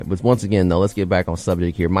But once again, though, let's get back on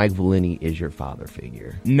subject here. Mike Valenti is your father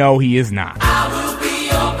figure. No, he is not. I will be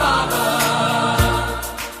your father.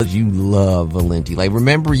 You love Valenti. Like,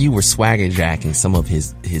 remember you were swagger jacking some of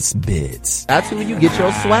his bits. That's who you get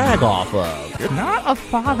your swag off of. Not a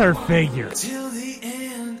father figure. Till the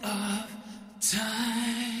end of time.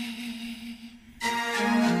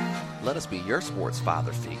 Let us be your sports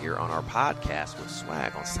father figure on our podcast with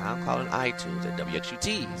swag on SoundCloud and iTunes at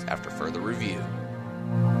WXUT's After Further Review.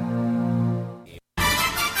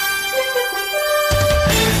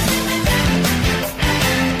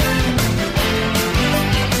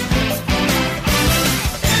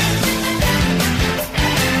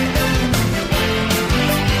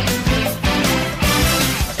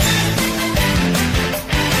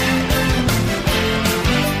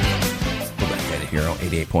 Here on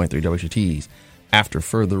 88.3 WXUT's After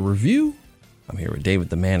Further Review. I'm here with David,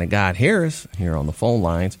 the man of God Harris, here on the phone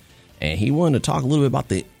lines. And he wanted to talk a little bit about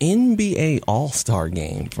the NBA All-Star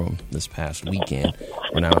Game from this past weekend.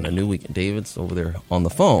 We're now in a new weekend. David's over there on the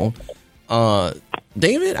phone.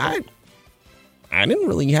 David, I didn't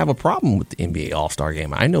really have a problem with the NBA All-Star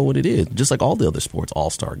Game. I know what it is, just like all the other sports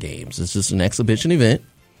All-Star Games. It's just an exhibition event.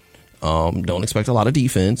 Don't expect a lot of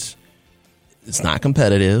defense. It's not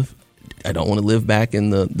competitive. I don't want to live back in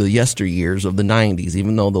the yesteryears of the 90s,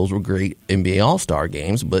 even though those were great NBA All-Star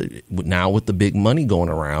games. But now with the big money going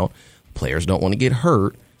around, players don't want to get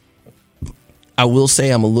hurt. I will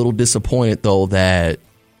say I'm a little disappointed, though, that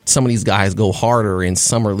some of these guys go harder in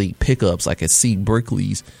summer league pickups, like at C.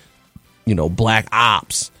 Brickley's, Black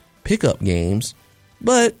Ops pickup games.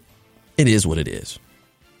 But it is what it is.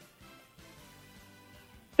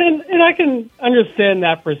 And I can understand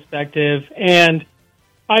that perspective. And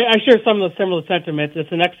I share some of the similar sentiments. It's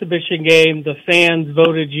an exhibition game. The fans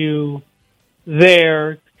voted you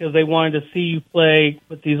there because they wanted to see you play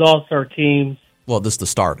with these all-star teams. Well, this is the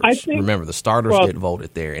starters. Remember, the starters get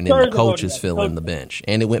voted there, and then the coaches fill in the bench.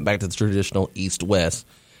 And it went back to the traditional East-West,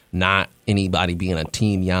 not anybody being a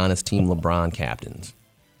Team Giannis, Team LeBron captains.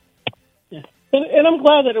 Yeah. And I'm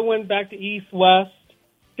glad that it went back to East-West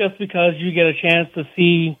just because you get a chance to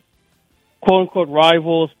see quote-unquote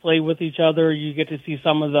rivals play with each other. You get to see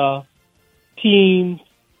some of the teams,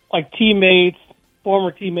 like teammates, former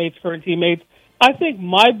teammates, current teammates. I think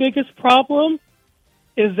my biggest problem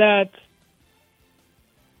is that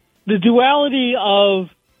the duality of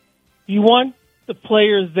you want the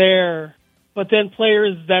players there, but then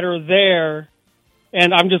players that are there,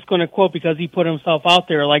 and I'm just going to quote because he put himself out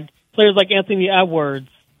there, like players like Anthony Edwards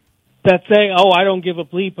that say, oh, I don't give a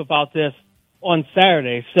bleep about this on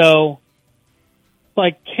Saturday. So,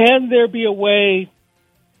 can there be a way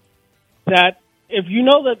that if you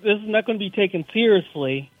know that this is not going to be taken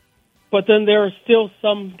seriously, but then there are still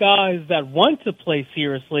some guys that want to play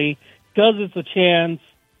seriously, because it's a chance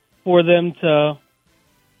for them to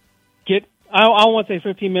get, I won't say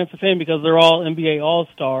 15 minutes of fame because they're all NBA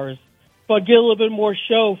All-Stars, but get a little bit more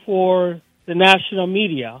show for the national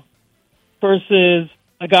media versus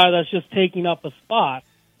a guy that's just taking up a spot.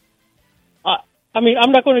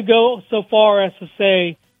 I'm not going to go so far as to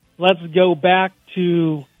say, let's go back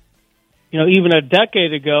to, even a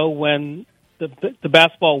decade ago when the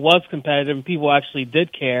basketball was competitive and people actually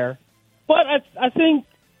did care. But I think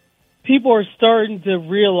people are starting to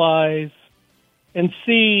realize and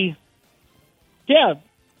see, there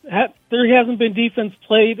hasn't been defense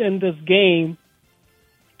played in this game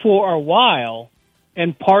for a while.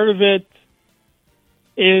 And part of it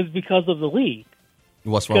is because of the league.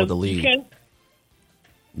 What's wrong with the league?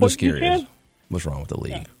 Just curious. What's wrong with the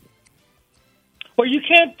league? Yeah. Well, you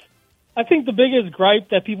can't. I think the biggest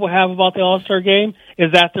gripe that people have about the All-Star game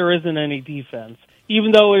is that there isn't any defense.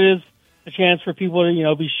 Even though it is a chance for people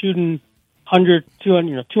to, be shooting 100,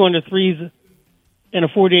 200 threes in a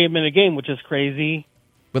 48-minute game, which is crazy.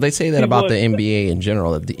 But they say that about the NBA in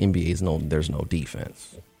general, that the NBA there's no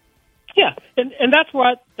defense. Yeah, and that's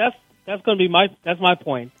what that's going to be my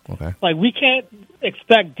point. Okay. We can't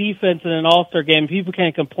expect defense in an All-Star game. People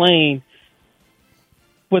can't complain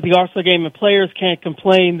with the All-Star game, and players can't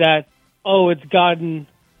complain that, it's gotten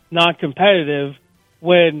non-competitive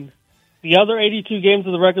when the other 82 games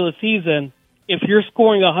of the regular season, if you're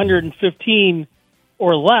scoring 115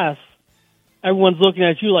 or less, everyone's looking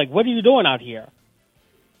at you like, what are you doing out here?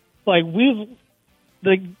 The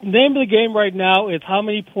name of the game right now is how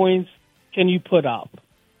many points can you put up?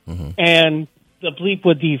 Mm-hmm. And the bleep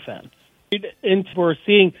with defense. And we're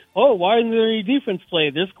seeing, why isn't there any defense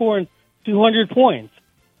play? They're scoring 200 points.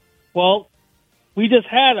 Well, we just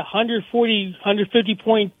had 140,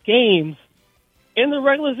 150-point games in the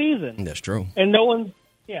regular season. That's true. And no one,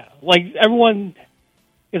 everyone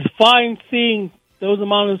is fine seeing those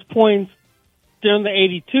amount of points during the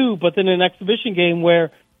 82, but then in an exhibition game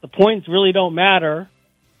where the points really don't matter,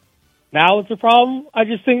 now it's a problem. I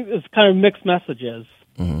just think it's kind of mixed messages.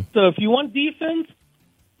 Mm-hmm. So if you want defense,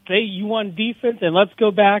 say you want defense, and let's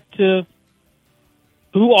go back to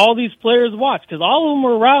who all these players watch, because all of them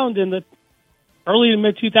were around in the early to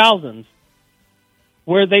mid-2000s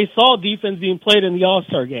where they saw defense being played in the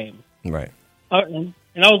All-Star game. Right. And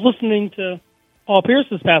I was listening to Paul Pierce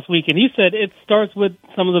this past week, and he said it starts with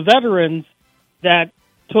some of the veterans that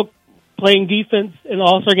took playing defense in the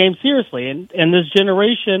All-Star game seriously. And this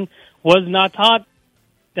generation was not taught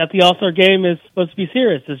that the All-Star game is supposed to be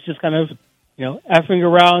serious. It's just kind of, effing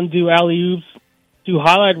around, do alley-oops, do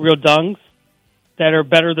highlight reel dunks that are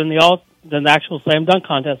better than the actual slam dunk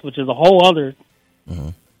contest, which is a whole other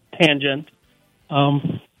tangent.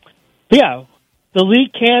 But yeah, the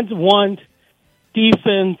league can't want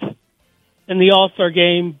defense in the All-Star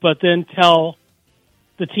game, but then tell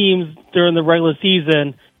the teams during the regular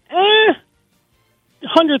season,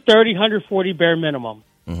 130, 140 bare minimum.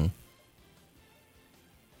 Mm-hmm.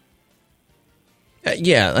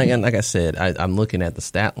 Yeah, like I said, I'm looking at the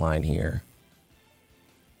stat line here,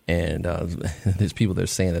 and there's people that are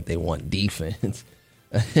saying that they want defense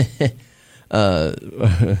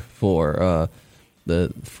for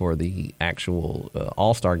the actual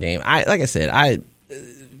All-Star game.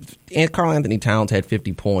 And Karl Anthony Towns had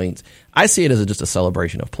 50 points. I see it as just a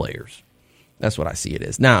celebration of players. That's what I see it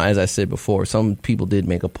as. Now, as I said before, some people did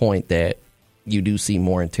make a point that you do see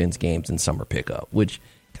more intense games in summer pickup, which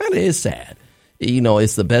kind of is sad.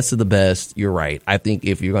 It's the best of the best. You're right. I think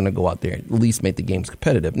if you're going to go out there, at least make the games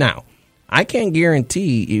competitive. Now, I can't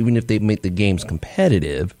guarantee, even if they make the games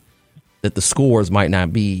competitive, that the scores might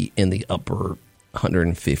not be in the upper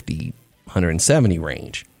 150, 170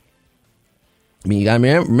 range. I mean, you got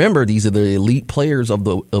to remember, these are the elite players of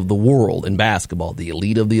the world in basketball, the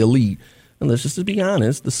elite of the elite. And let's just be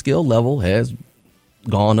honest, the skill level has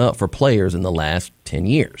gone up for players in the last 10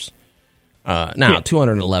 years.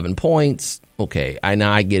 211 points. Okay,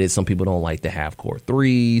 I get it. Some people don't like the half-court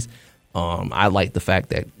threes. I like the fact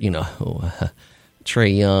that, Trae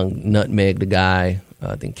Young nutmegged the guy.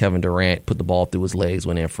 I think Kevin Durant put the ball through his legs,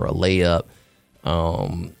 went in for a layup.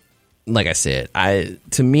 Like I said,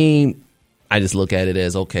 to me, I just look at it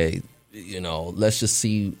as, okay, let's just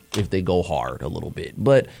see if they go hard a little bit.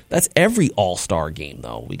 But that's every All-Star game,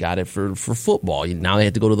 though. We got it for football. Now they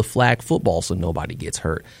have to go to the flag football so nobody gets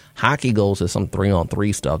hurt. Hockey goes to some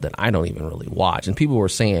 3-on-3 stuff that I don't even really watch. And people were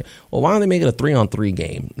saying, well, why don't they make it a 3-on-3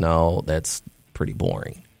 game? No, that's pretty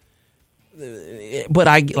boring. But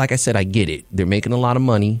like I said, I get it. They're making a lot of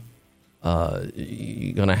money.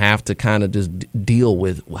 You're going to have to kind of just deal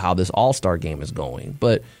with how this All-Star game is going.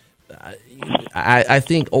 But I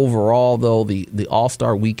think overall, though, the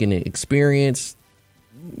All-Star Weekend experience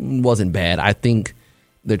wasn't bad. I think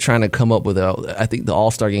they're trying to come up with I think the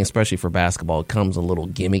All-Star game, especially for basketball, comes a little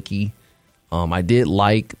gimmicky. I did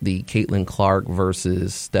like the Caitlin Clark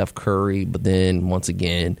versus Steph Curry, but then once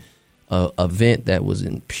again, a event that was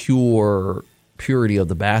in purity of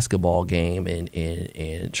the basketball game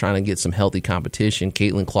and trying to get some healthy competition.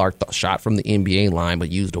 Caitlin Clark shot from the NBA line but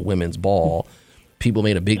used a women's ball. People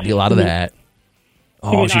made a big deal out of that.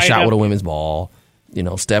 Oh, she shot with a women's ball.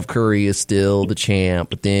 Steph Curry is still the champ.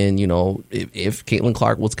 But then, if Caitlin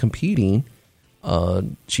Clark was competing,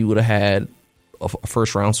 she would have had a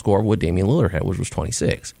first-round score with Damian Lillard had, which was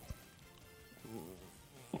 26.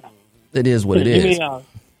 It is what it is. You mean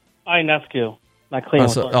Ionescu, not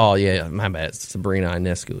Caitlin Clark. Oh, yeah, my bad. Sabrina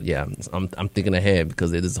Ionescu. Yeah, I'm thinking ahead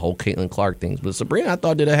because it is the whole Caitlin Clark thing. But Sabrina, I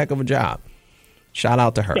thought, did a heck of a job. Shout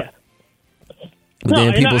out to her. Yeah. But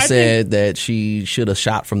then people said that she should have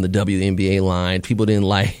shot from the WNBA line. People didn't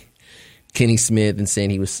like Kenny Smith and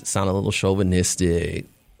saying he was sounding a little chauvinistic.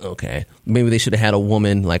 Okay. Maybe they should have had a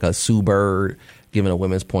woman like a Sue Bird giving a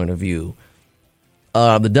women's point of view.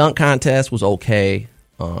 The dunk contest was okay.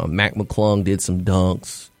 Mac McClung did some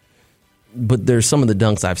dunks. But there's some of the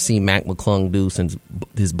dunks I've seen Mac McClung do since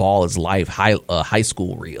his ball is life, high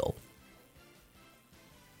school reel.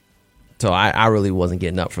 So I really wasn't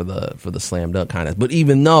getting up for the slam dunk contest. But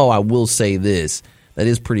even though I will say this, that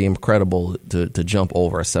is pretty incredible to jump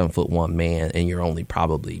over a 7'1" man and you're only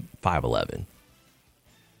probably 5'11".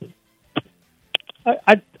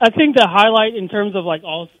 I think the highlight in terms of like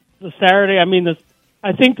all the Saturday,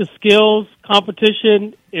 I think the skills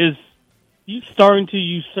competition is starting to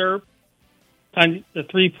usurp kind of the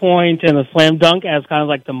 3-point and the slam dunk as kind of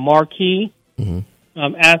like the marquee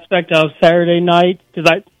aspect of Saturday night.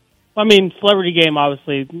 Because celebrity game,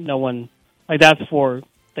 obviously, no one, like that's for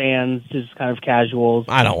fans, just kind of casuals.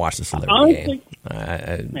 I don't watch the celebrity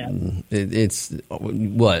game. It's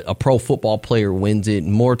what a pro football player wins it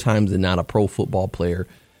more times than not. A pro football player,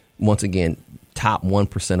 once again, top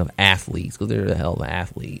 1% of athletes, because they're the hell of an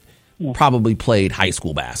athlete, probably played high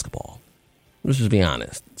school basketball. Let's just be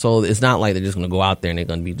honest. So it's not like they're just going to go out there and they're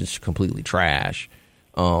going to be just completely trash.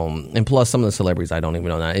 And plus, some of the celebrities I don't even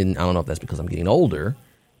know. I don't know if that's because I'm getting older,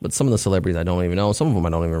 but some of the celebrities I don't even know. Some of them I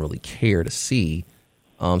don't even really care to see.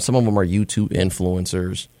 Some of them are YouTube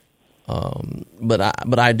influencers.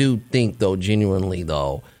 But I do think, though, genuinely,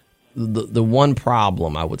 though, the one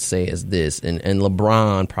problem I would say is this, and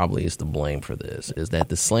LeBron probably is to blame for this, is that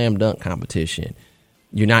the slam dunk competition,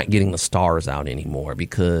 you're not getting the stars out anymore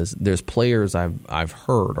because there's players I've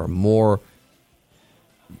heard are more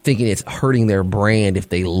thinking it's hurting their brand if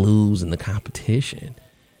they lose in the competition.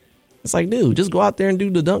 It's like, dude, just go out there and do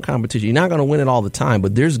the dunk competition. You're not going to win it all the time,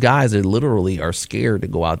 but there's guys that literally are scared to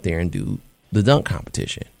go out there and do the dunk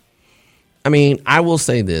competition. I mean, I will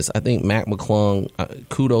say this. I think Mac McClung,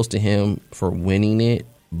 kudos to him for winning it,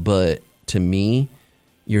 but to me,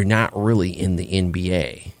 you're not really in the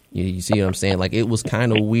NBA. You see what I'm saying? Like, it was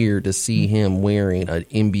kind of weird to see him wearing an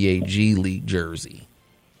NBA G League jersey.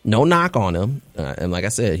 No knock on him. And like I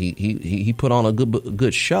said, he put on a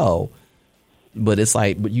good show, but it's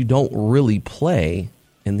like, but you don't really play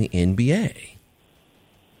in the NBA.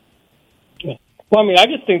 Well, I mean, I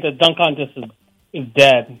just think the dunk contest is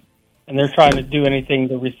dead, and they're trying to do anything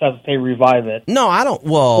to revive it. No, I don't.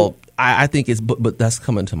 Well, I think it's, but that's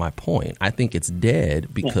coming to my point. I think it's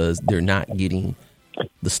dead because they're not getting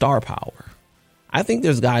the star power. I think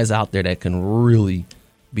there's guys out there that can really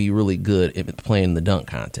be really good at playing the dunk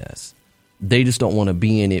contest. They just don't want to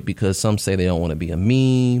be in it because some say they don't want to be a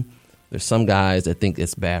meme. There's some guys that think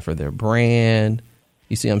it's bad for their brand.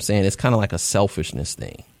 You see what I'm saying? It's kind of like a selfishness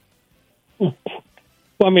thing. Well,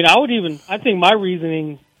 I mean, I think my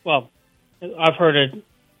reasoning, well, I've heard it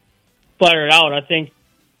flared out. I think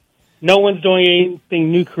no one's doing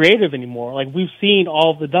anything new creative anymore. Like, we've seen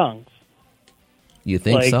all the dunks. You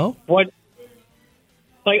think so? What?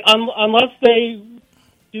 Like, unless they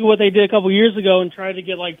do what they did a couple years ago and try to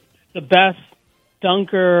get, like, the best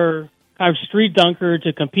dunker, kind of street dunker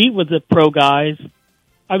to compete with the pro guys.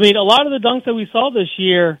 I mean, a lot of the dunks that we saw this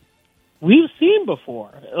year, we've seen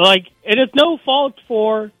before. Like, and it's no fault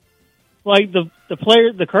for, like, the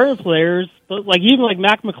current players, but, like, even like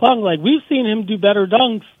Mac McClung, like, we've seen him do better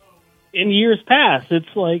dunks in years past.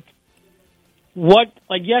 It's like, what?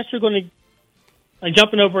 Like, yes, you're going to, like,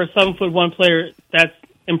 jumping over a 7'1" player, that's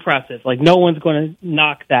impressive. Like, no one's going to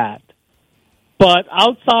knock that. But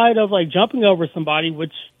outside of, like, jumping over somebody,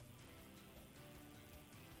 which,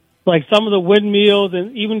 like, some of the windmills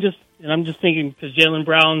and even just, and I'm just thinking because Jaylen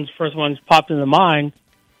Brown's first one's popped into mind,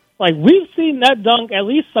 like, we've seen that dunk at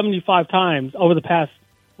least 75 times over the past,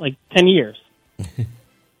 like, 10 years.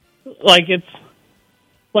 Like, it's,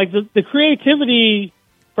 like, the creativity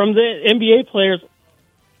from the NBA players,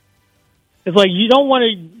 it's like, you don't want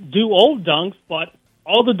to do old dunks, but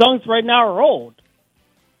all the dunks right now are old.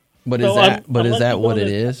 But so is that what it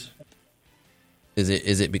is?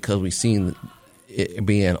 Is it because we've seen it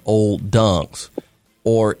being old dunks,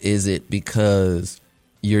 or is it because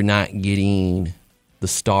you're not getting the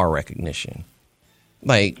star recognition?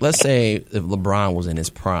 Like, let's say if LeBron was in his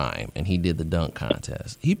prime and he did the dunk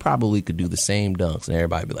contest, he probably could do the same dunks and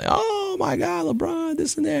everybody be like, "Oh my God, LeBron,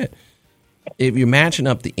 this and that." If you're matching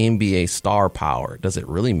up the NBA star power, does it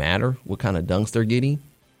really matter what kind of dunks they're getting?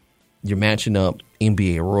 You're matching up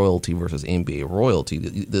NBA royalty versus NBA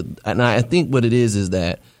royalty. And I think what it is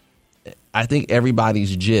that I think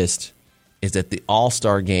everybody's gist is that the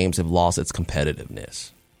All-Star games have lost its competitiveness.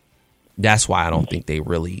 That's why I don't think they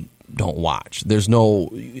really don't watch. There's no,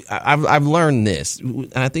 I've learned this,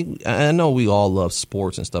 and I know we all love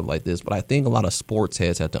sports and stuff like this, but I think a lot of sports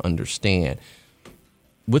heads have to understand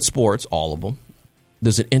with sports, all of them,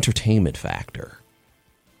 there's an entertainment factor.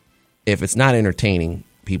 If it's not entertaining,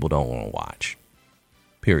 people don't want to watch.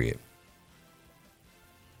 Period.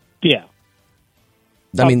 Yeah.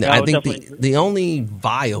 I mean, I think the only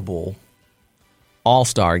viable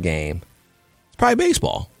All-Star game is probably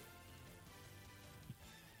baseball.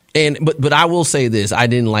 And but I will say this: I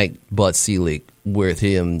didn't like Bud Selig with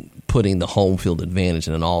him putting the home field advantage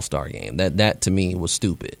in an All-Star game. That to me was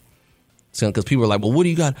stupid. Because people are like, well, what do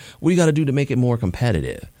you got to do to make it more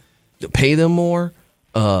competitive? Pay them more?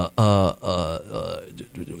 Put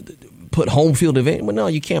home field advantage? Well, no,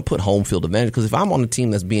 you can't put home field advantage, because if I'm on a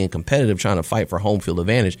team that's being competitive trying to fight for home field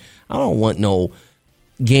advantage, I don't want no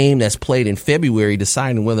game that's played in February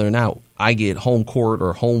deciding whether or not I get home court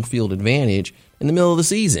or home field advantage in the middle of the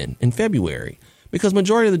season in February. Because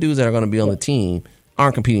majority of the dudes that are going to be on the team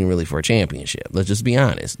aren't competing really for a championship. Let's just be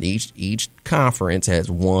honest. Each conference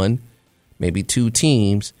has one, maybe two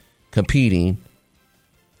teams competing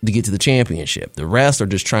to get to the championship. The rest are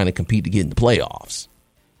just trying to compete to get in the playoffs.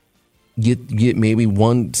 Get maybe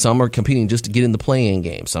one. Some are competing just to get in the play-in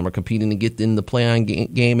game. Some are competing to get in the play-in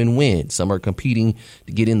game and win. Some are competing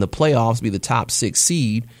to get in the playoffs, be the top 6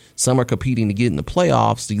 seed. Some are competing to get in the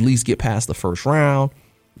playoffs to at least get past the first round.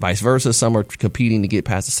 Vice versa. Some are competing to get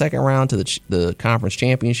past the second round to the conference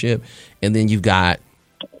championship. And then you've got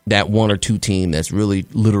that one or two team that's really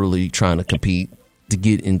literally trying to compete to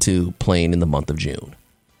get into playing in the month of June.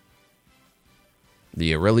 Do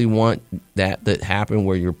you really want that happen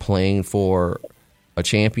where you're playing for a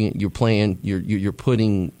champion? You're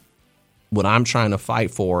putting what I'm trying to fight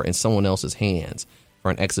for in someone else's hands for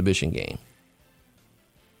an exhibition game.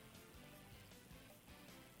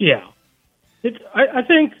 Yeah, I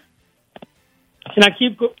think, and I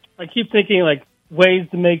keep thinking like ways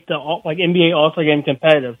to make the NBA All-Star Game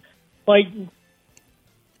competitive. Like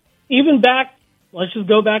even back, let's just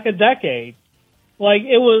go back a decade. Like,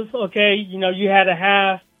 it was, okay, you had a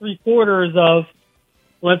half, 3/4 of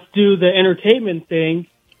let's do the entertainment thing,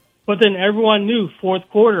 but then everyone knew fourth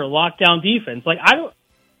quarter, lockdown defense. I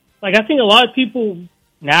think a lot of people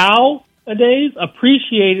nowadays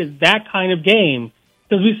appreciated that kind of game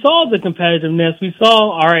because we saw the competitiveness. We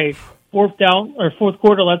saw, all right, fourth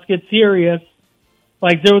quarter, let's get serious.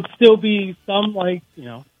 Like, there would still be some,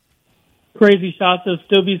 crazy shots. There would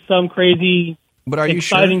still be some crazy, but are you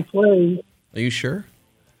exciting plays. Are you sure?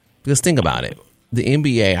 Because think about it. The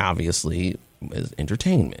NBA obviously is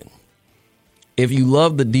entertainment. If you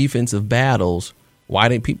love the defensive battles, why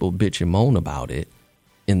didn't people bitch and moan about it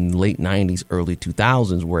in the late 90s, early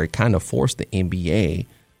 2000s, where it kind of forced the NBA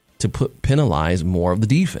to penalize more of the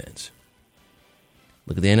defense?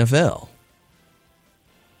 Look at the NFL.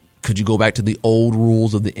 Could you go back to the old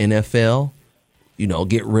rules of the NFL?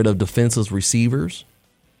 Get rid of defenseless receivers?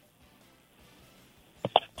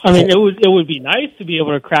 I mean, it would be nice to be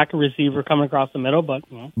able to crack a receiver coming across the middle, but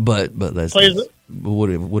but that's players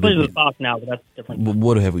are soft now, but that's different. But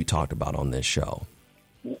what have we talked about on this show?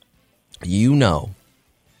 You know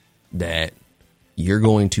that you're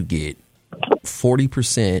going to get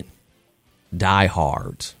 40%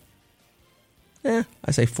 diehards. I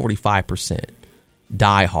say 45%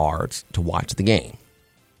 diehards to watch the game.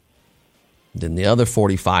 Then the other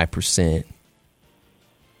 45%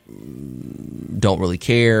 don't really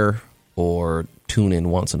care or tune in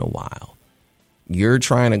once in a while. You're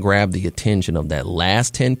trying to grab the attention of that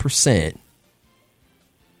last 10%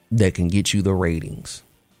 that can get you the ratings.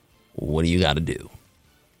 What do you got to do?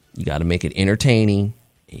 You got to make it entertaining,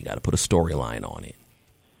 and you got to put a storyline on it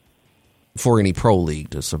for any pro league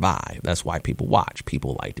to survive. That's why people watch.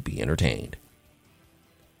 People like to be entertained.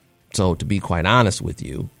 So to be quite honest with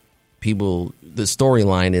you, the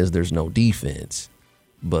storyline is there's no defense.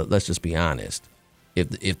 But let's just be honest.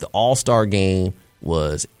 If the All-Star game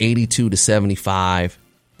was 82-75,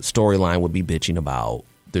 the storyline would be bitching about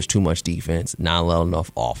there's too much defense, not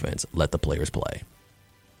enough offense. Let the players play.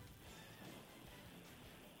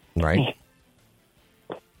 Right?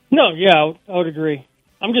 No, yeah, I would agree.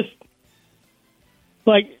 I'm just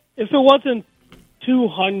if it wasn't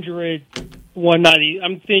 200, 190,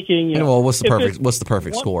 I'm thinking. Well, what's the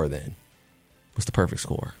perfect score then? What's the perfect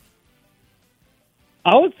score?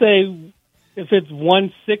 I would say if it's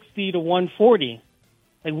 160 to 140,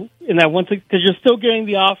 in that because you're still getting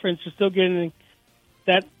the offense, you're still getting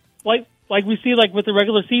that, like we see with the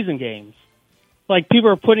regular season games. Like, people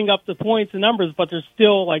are putting up the points and numbers, but there's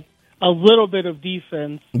still a little bit of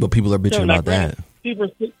defense. But people are bitching about that. People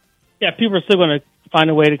are still going to find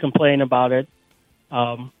a way to complain about it.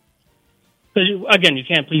 Because again, you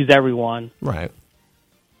can't please everyone. Right.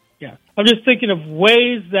 Yeah, I'm just thinking of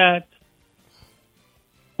ways that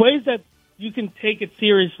you can take it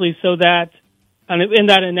seriously so that, and in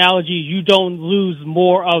that analogy, you don't lose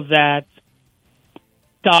more of that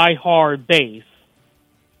die-hard base.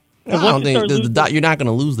 I don't think you're not going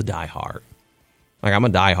to lose the die-hard. I'm a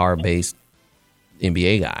die-hard based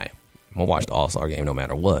NBA guy. I'm going to watch the All-Star game no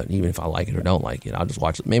matter what, even if I like it or don't like it. I'll just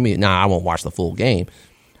watch it. I won't watch the full game.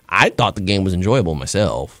 I thought the game was enjoyable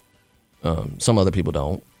myself. Some other people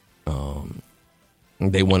don't.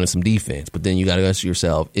 They wanted some defense, but then you got to ask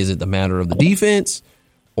yourself: is it the matter of the defense,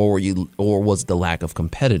 or was it the lack of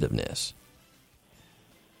competitiveness?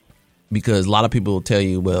 Because a lot of people will tell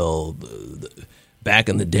you, well, back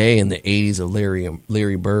in the day, in the '80s of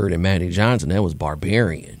Larry Bird and Magic Johnson, that was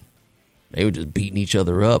barbarian. They were just beating each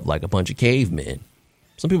other up like a bunch of cavemen.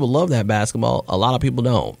 Some people love that basketball. A lot of people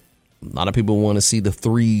don't. A lot of people want to see the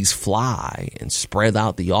threes fly and spread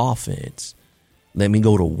out the offense. Let me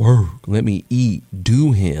go to work. Let me eat.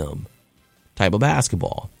 Do him type of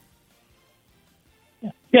basketball.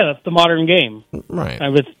 Yeah, that's the modern game. Right.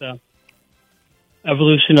 It's the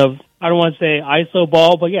evolution of, I don't want to say ISO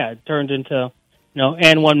ball, but yeah, it turned into,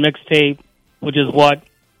 and one mixtape, which is what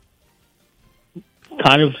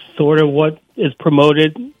kind of sort of what is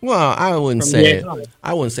promoted. Well, I wouldn't say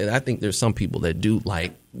that. I think there's some people that do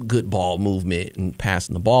like good ball movement and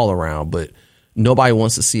passing the ball around, but nobody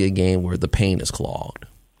wants to see a game where the paint is clogged.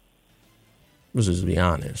 Let's just be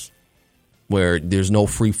honest. Where there's no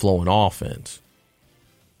free flowing offense.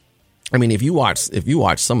 I mean, if you watch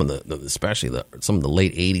some of especially some of the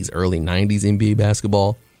late 80s, early 90s NBA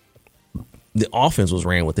basketball, the offense was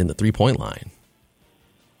ran within the 3-point line.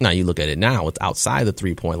 Now you look at it now, it's outside the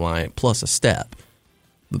 3-point line plus a step.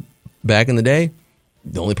 But back in the day,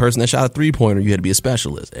 the only person that shot a 3-pointer, you had to be a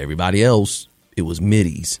specialist. Everybody else, it was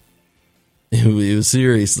middies. It was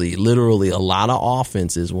seriously, literally, a lot of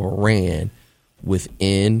offenses were ran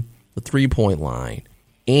within the 3-point line,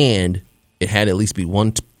 and it had to at least be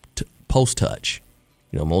one post touch.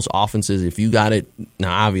 Most offenses, if you got it,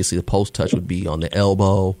 now obviously the post touch would be on the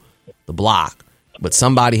elbow, the block, but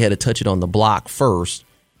somebody had to touch it on the block first,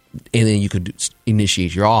 and then you could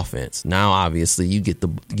initiate your offense. Now, obviously, you get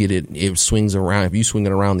it. It swings around. If you swing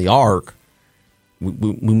it around the arc, we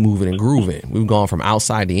move it and groove it. We've gone from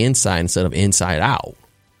outside to inside instead of inside out.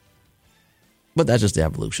 But that's just the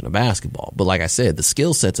evolution of basketball. But like I said, the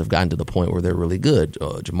skill sets have gotten to the point where they're really good.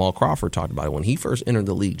 Jamal Crawford talked about it. When he first entered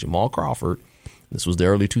the league, Jamal Crawford, this was the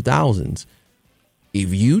early 2000s,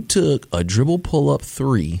 if you took a dribble pull-up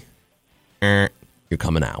three, you're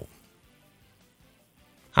coming out.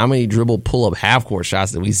 How many dribble pull-up half-court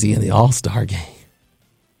shots did we see in the All-Star game?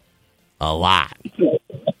 A lot.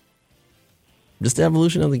 Just the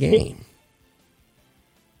evolution of the game.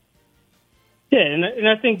 Yeah, and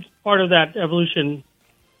I think part of that evolution,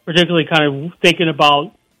 particularly kind of thinking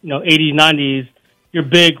about, 80s, 90s, your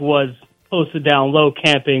big was posted down low,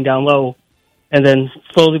 camping down low, and then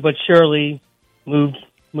slowly but surely moved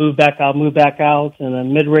back out, and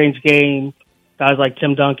then mid-range game, guys like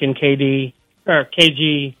Tim Duncan, KG,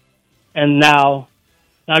 and now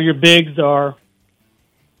your bigs are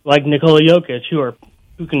like Nikola Jokic,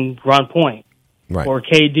 who can run point, right, or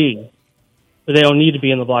KD. But they don't need to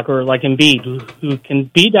be in the block, or like Embiid, who can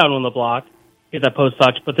be down on the block, get that post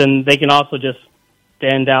touch, but then they can also just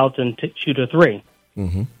stand out and shoot a three.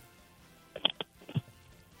 Mm-hmm.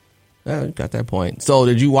 Got that point. So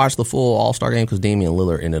did you watch the full All-Star game? Because Damian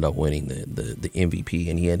Lillard ended up winning the MVP,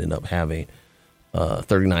 and he ended up having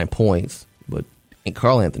 39 points. But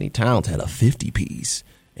Karl Anthony Towns had a 50-piece,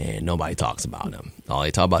 and nobody talks about him. All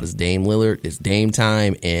they talk about is Dame Lillard, it's Dame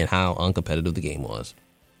time, and how uncompetitive the game was.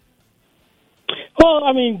 Well,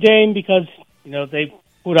 I mean, Dame, because they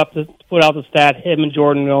put out the stat. Him and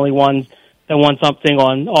Jordan are the only ones that won something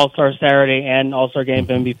on All-Star Saturday and All-Star Game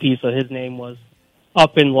MVP, so his name was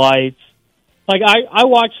up in lights. Like I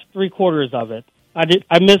watched 3/4 of it.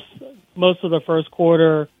 I missed most of the first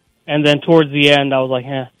quarter, and then towards the end, I was like,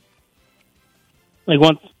 Like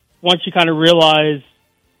once you kind of realize,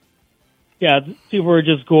 people were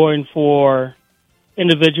just going for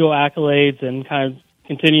individual accolades and kind of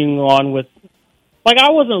continuing on with. Like,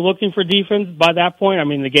 I wasn't looking for defense by that point. I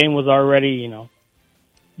mean, the game was already,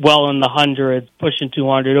 well in the hundreds, pushing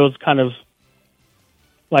 200. It was kind of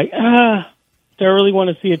like, do I really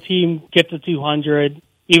want to see a team get to 200,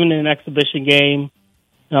 even in an exhibition game?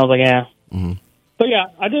 And I was like, Mm-hmm. But yeah,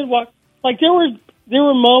 I did watch. Like, there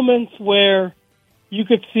were moments where you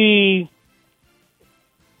could see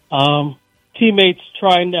teammates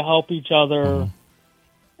trying to help each other,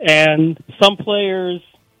 and some players.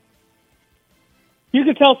 You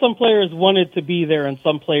could tell some players wanted to be there and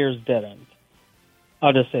some players didn't.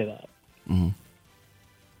 I'll just say that. Mm-hmm.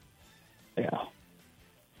 Yeah.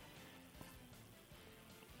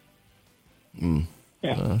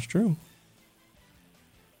 Yeah, that's true.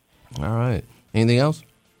 All right. Anything else?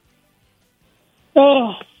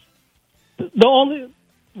 The only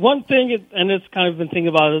one thing, and it's kind of been thinking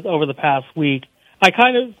about it over the past week. I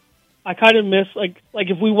kind of miss like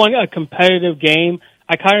if we want a competitive game.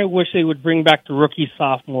 I kind of wish they would bring back the rookie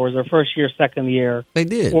sophomores or first year, second year. They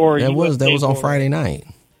did. Or that was on Friday night.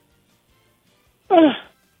 What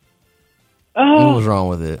was wrong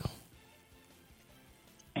with it?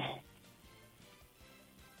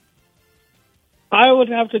 I would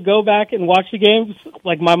have to go back and watch the games.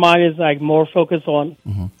 Like, my mind is like more focused on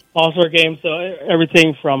All-Star games, so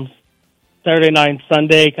everything from Saturday night and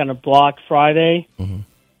Sunday, kind of block Friday. Mm-hmm.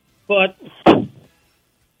 But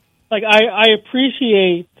like, I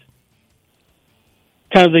appreciate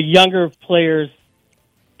kind of the younger players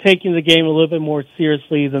taking the game a little bit more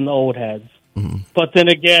seriously than the old heads. Mm-hmm. But then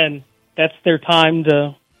again, that's their time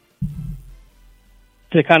to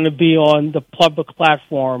kind of be on the public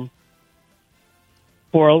platform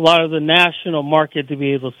for a lot of the national market to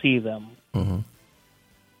be able to see them. Mm-hmm.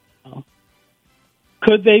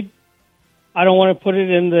 Could they? I don't want to put it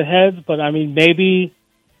in the heads, but I mean, maybe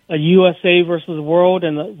a USA versus World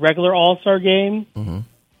in the regular All-Star game. Mm-hmm.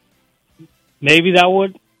 Maybe that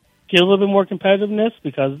would get a little bit more competitiveness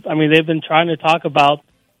because, I mean, they've been trying to talk about,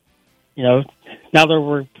 now that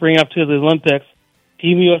we're bringing up to the Olympics,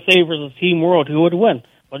 Team USA versus Team World, who would win?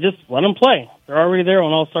 Well, just let them play. They're already there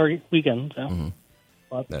on All-Star weekend. So. Mm-hmm.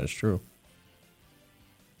 That is true.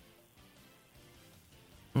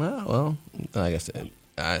 Well, like I said,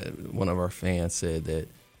 one of our fans said that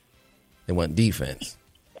they want defense.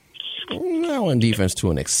 I want defense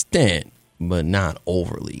to an extent, but not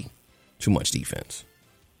overly too much defense.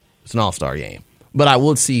 It's an all-star game. But I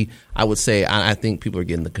would say I think people are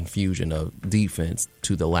getting the confusion of defense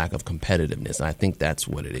to the lack of competitiveness. And I think that's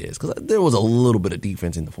what it is. Because there was a little bit of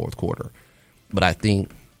defense in the fourth quarter. But I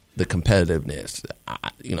think the competitiveness,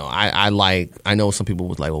 I know some people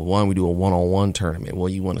was like, well, we do a one-on-one tournament. Well,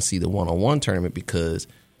 you want to see the one-on-one tournament because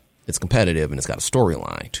it's competitive and it's got a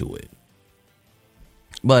storyline to it.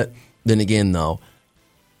 But then again, though,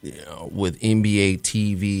 with NBA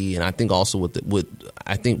TV, and I think also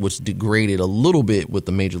I think what's degraded a little bit with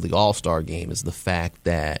the Major League All-Star game is the fact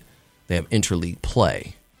that they have interleague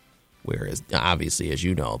play. Whereas, obviously, as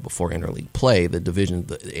you know, before interleague play, the division,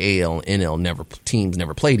 the AL and NL teams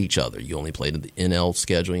never played each other. You only played the NL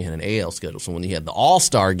schedule, you had an AL schedule. So when you had the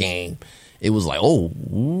All-Star game, it was like,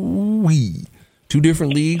 wee. Two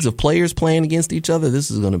different leagues of players playing against each other. This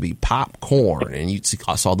is going to be popcorn, and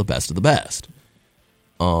I saw the best of the best.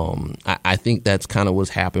 I think that's kind of what's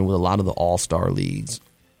happened with a lot of the all-star leagues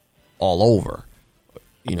all over.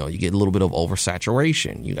 You get a little bit of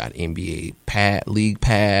oversaturation. You got NBA League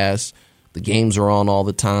Pass. The games are on all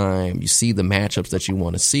the time. You see the matchups that you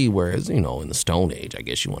want to see, whereas, in the Stone Age, I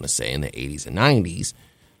guess you want to say, in the 80s and 90s,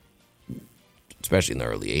 especially in the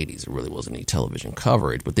early 80s, there really wasn't any television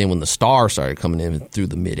coverage. But then when the stars started coming in through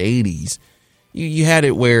the mid-80s, you had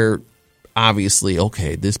it where, obviously,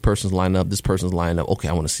 okay, this person's lined up, okay,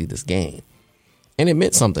 I want to see this game. And it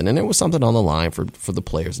meant something. And there was something on the line for the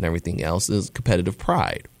players and everything else is competitive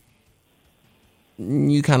pride.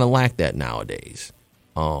 You kind of lack that nowadays.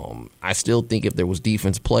 I still think if there was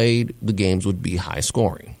defense played, the games would be high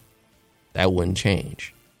scoring. That wouldn't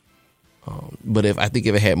change. But if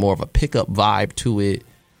it had more of a pickup vibe to it,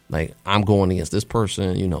 like I'm going against this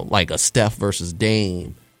person, like a Steph versus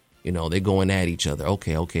Dame, they're going at each other.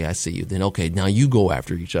 Okay, I see you. Then, okay, now you go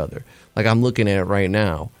after each other. Like I'm looking at it right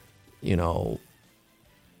now,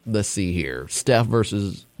 let's see here. Steph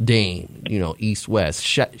versus Dame, East-West.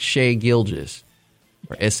 Shai Gilgeous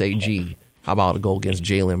or SAG. How about to go against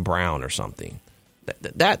Jaylen Brown or something?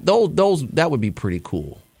 That would be pretty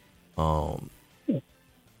cool.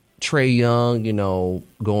 Trae Young,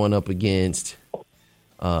 going up against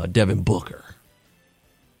Devin Booker.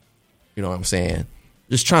 You know what I'm saying?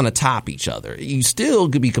 Just trying to top each other. You still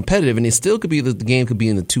could be competitive, and it still could be that the game could be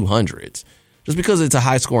in the 200s. Just because it's a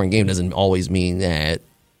high-scoring game doesn't always mean that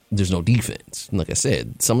there's no defense. And like I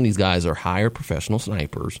said, some of these guys are hired professional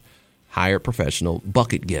snipers, hired professional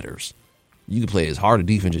bucket getters. You can play as hard a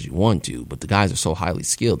defense as you want to, but the guys are so highly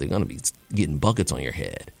skilled, they're going to be getting buckets on your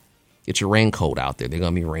head. Get your raincoat out there. They're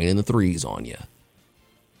going to be raining the threes on you.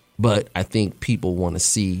 But I think people want to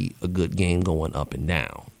see a good game going up and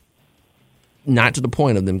down. Not to the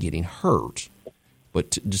point of them getting hurt,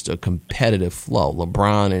 but just a competitive flow.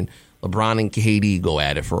 LeBron and KD go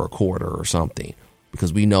at it for a quarter or something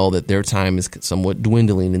because we know that their time is somewhat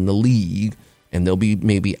dwindling in the league, and they'll be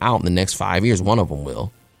maybe out in the next 5 years. One of them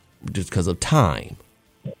will, just because of time.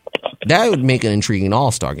 That would make an intriguing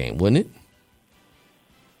all-star game, wouldn't it?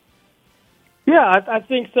 Yeah, I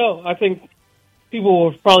think so. I think people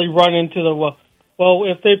will probably run into well,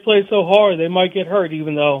 if they play so hard, they might get hurt,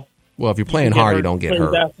 even though. Well, if you're playing hard, you don't get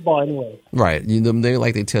hurt. Basketball anyway. Right.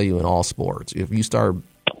 They tell you in all sports, if you start,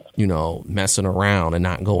 messing around and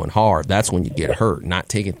not going hard, that's when you get hurt, not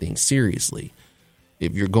taking things seriously.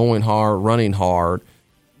 If you're going hard, running hard,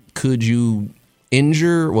 could you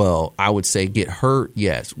injure? Well, I would say get hurt,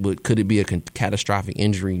 yes. But could it be a catastrophic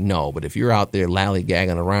injury? No. But if you're out there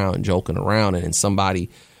lollygagging around, joking around, and then somebody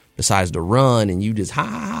decides to run and you just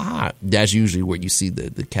ha, that's usually where you see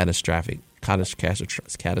the catastrophic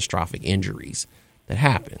injuries that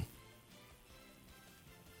happen.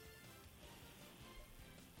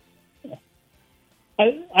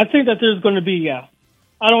 I think that there's going to be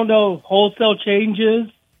I don't know wholesale changes,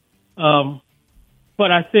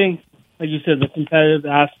 but I think, like you said, the competitive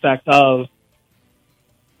aspect of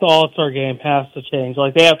the All-Star game has to change.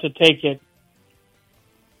 Like, they have to take it.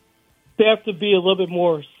 They have to be a little bit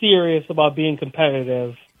more serious about being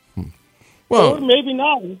competitive. Well, or maybe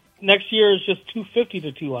not. Next year is just 250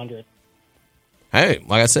 to 200. Hey,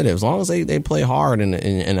 like I said, as long as they play hard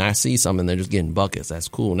and I see something, they're just getting buckets. That's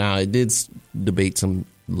cool. Now, I did debate some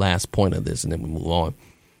last point of this, and then we move on.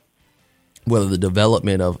 Whether the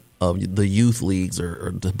development of the youth leagues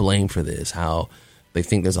are to blame for this, how they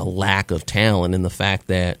think there's a lack of talent in the fact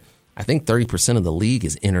that I think 30% of the league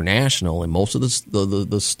is international, and most of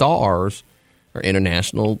the stars are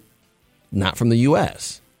international, not from the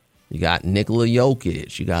U.S. You got Nikola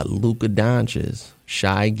Jokic, you got Luka Doncic,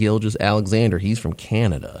 Shai Gilgeous-Alexander. He's from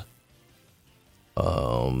Canada.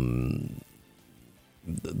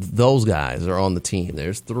 Those guys are on the team.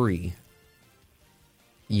 There's 3.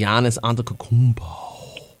 Giannis Antetokounmpo.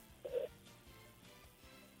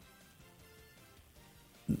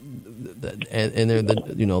 And they're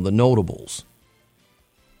the notables.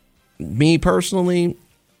 Me personally,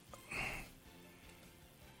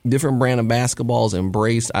 different brand of basketball is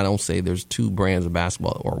embraced. I don't say there's 2 brands of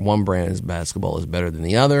basketball or one brand of basketball is better than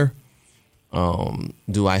the other.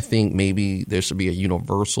 Do I think maybe there should be a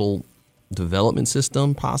universal development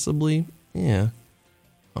system? Possibly, yeah.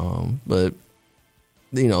 But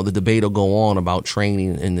the debate will go on about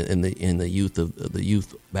training in the youth of the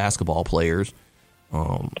youth basketball players.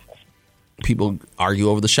 People argue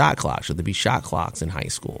over the shot clock. Should there be shot clocks in high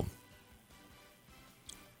school?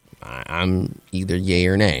 I'm either yay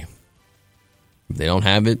or nay. If they don't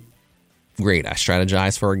have it, great. I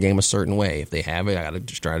strategize for a game a certain way. If they have it, I got to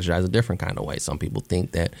strategize a different kind of way. Some people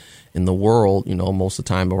think that in the world, most of the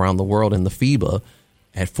time around the world in the FIBA,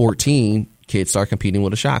 at 14, kids start competing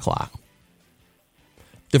with a shot clock.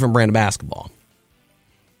 Different brand of basketball.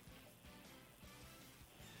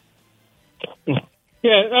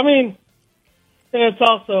 Yeah, I mean, it's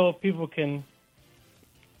also people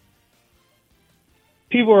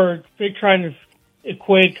are trying to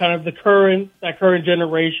equate kind of that current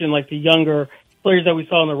generation, like the younger players that we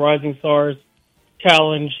saw in the Rising Stars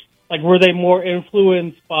Challenge. Like, were they more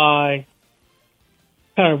influenced by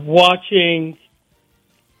kind of watching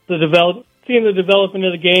seeing the development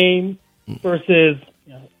of the game versus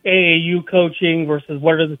AAU coaching versus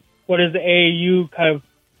what is the AAU kind of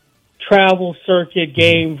travel circuit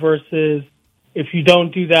game versus if you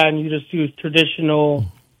don't do that and you just do traditional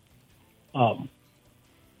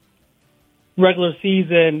regular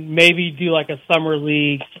season, maybe do like a summer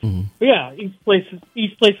league. Mm-hmm. But yeah, each place is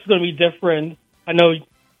going to be different. I know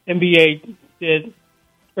NBA did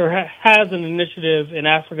or has an initiative in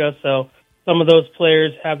Africa, so some of those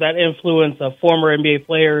players have that influence of former NBA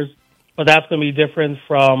players, but that's going to be different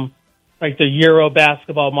from like the Euro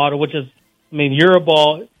basketball model, which is,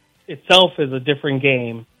 Euroball itself is a different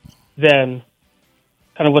game than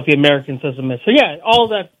kind of what the American system is. So yeah, all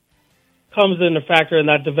of that comes into factor, and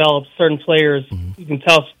that develops certain players. Mm-hmm. You can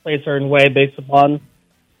tell play a certain way based upon,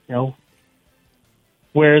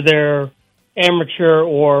 where their amateur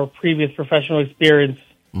or previous professional experience,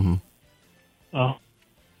 was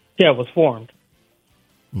formed.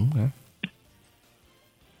 Okay.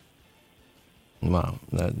 Wow.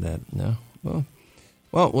 No.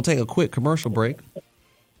 Well, we'll take a quick commercial break.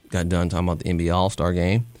 Got done talking about the NBA All-Star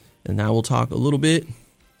Game, and now we'll talk a little bit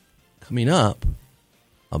coming up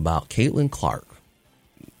about Caitlin Clark.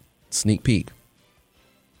 Sneak peek.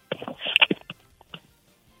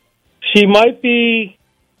 She might be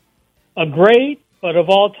a great, but of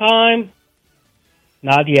all time,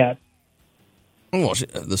 not yet. Well,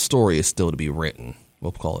 the story is still to be written.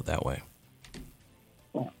 We'll call it that way.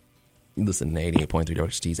 Listen to 88.3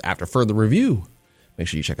 WHT's After Further Review. Make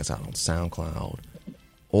sure you check us out on SoundCloud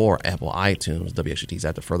or Apple iTunes. WHT's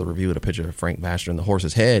After Further Review with a picture of Frank Basher and the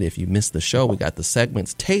horse's head. If you missed the show, we got the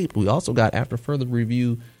segments taped. We also got After Further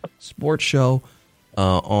Review Sports Show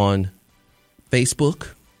on Facebook.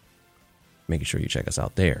 Making sure you check us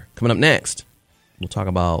out there. Coming up next, we'll talk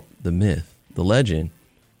about the myth, the legend,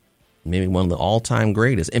 maybe one of the all-time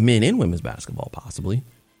greatest in men and women's basketball, possibly,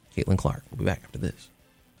 Caitlin Clark. We'll be back after this.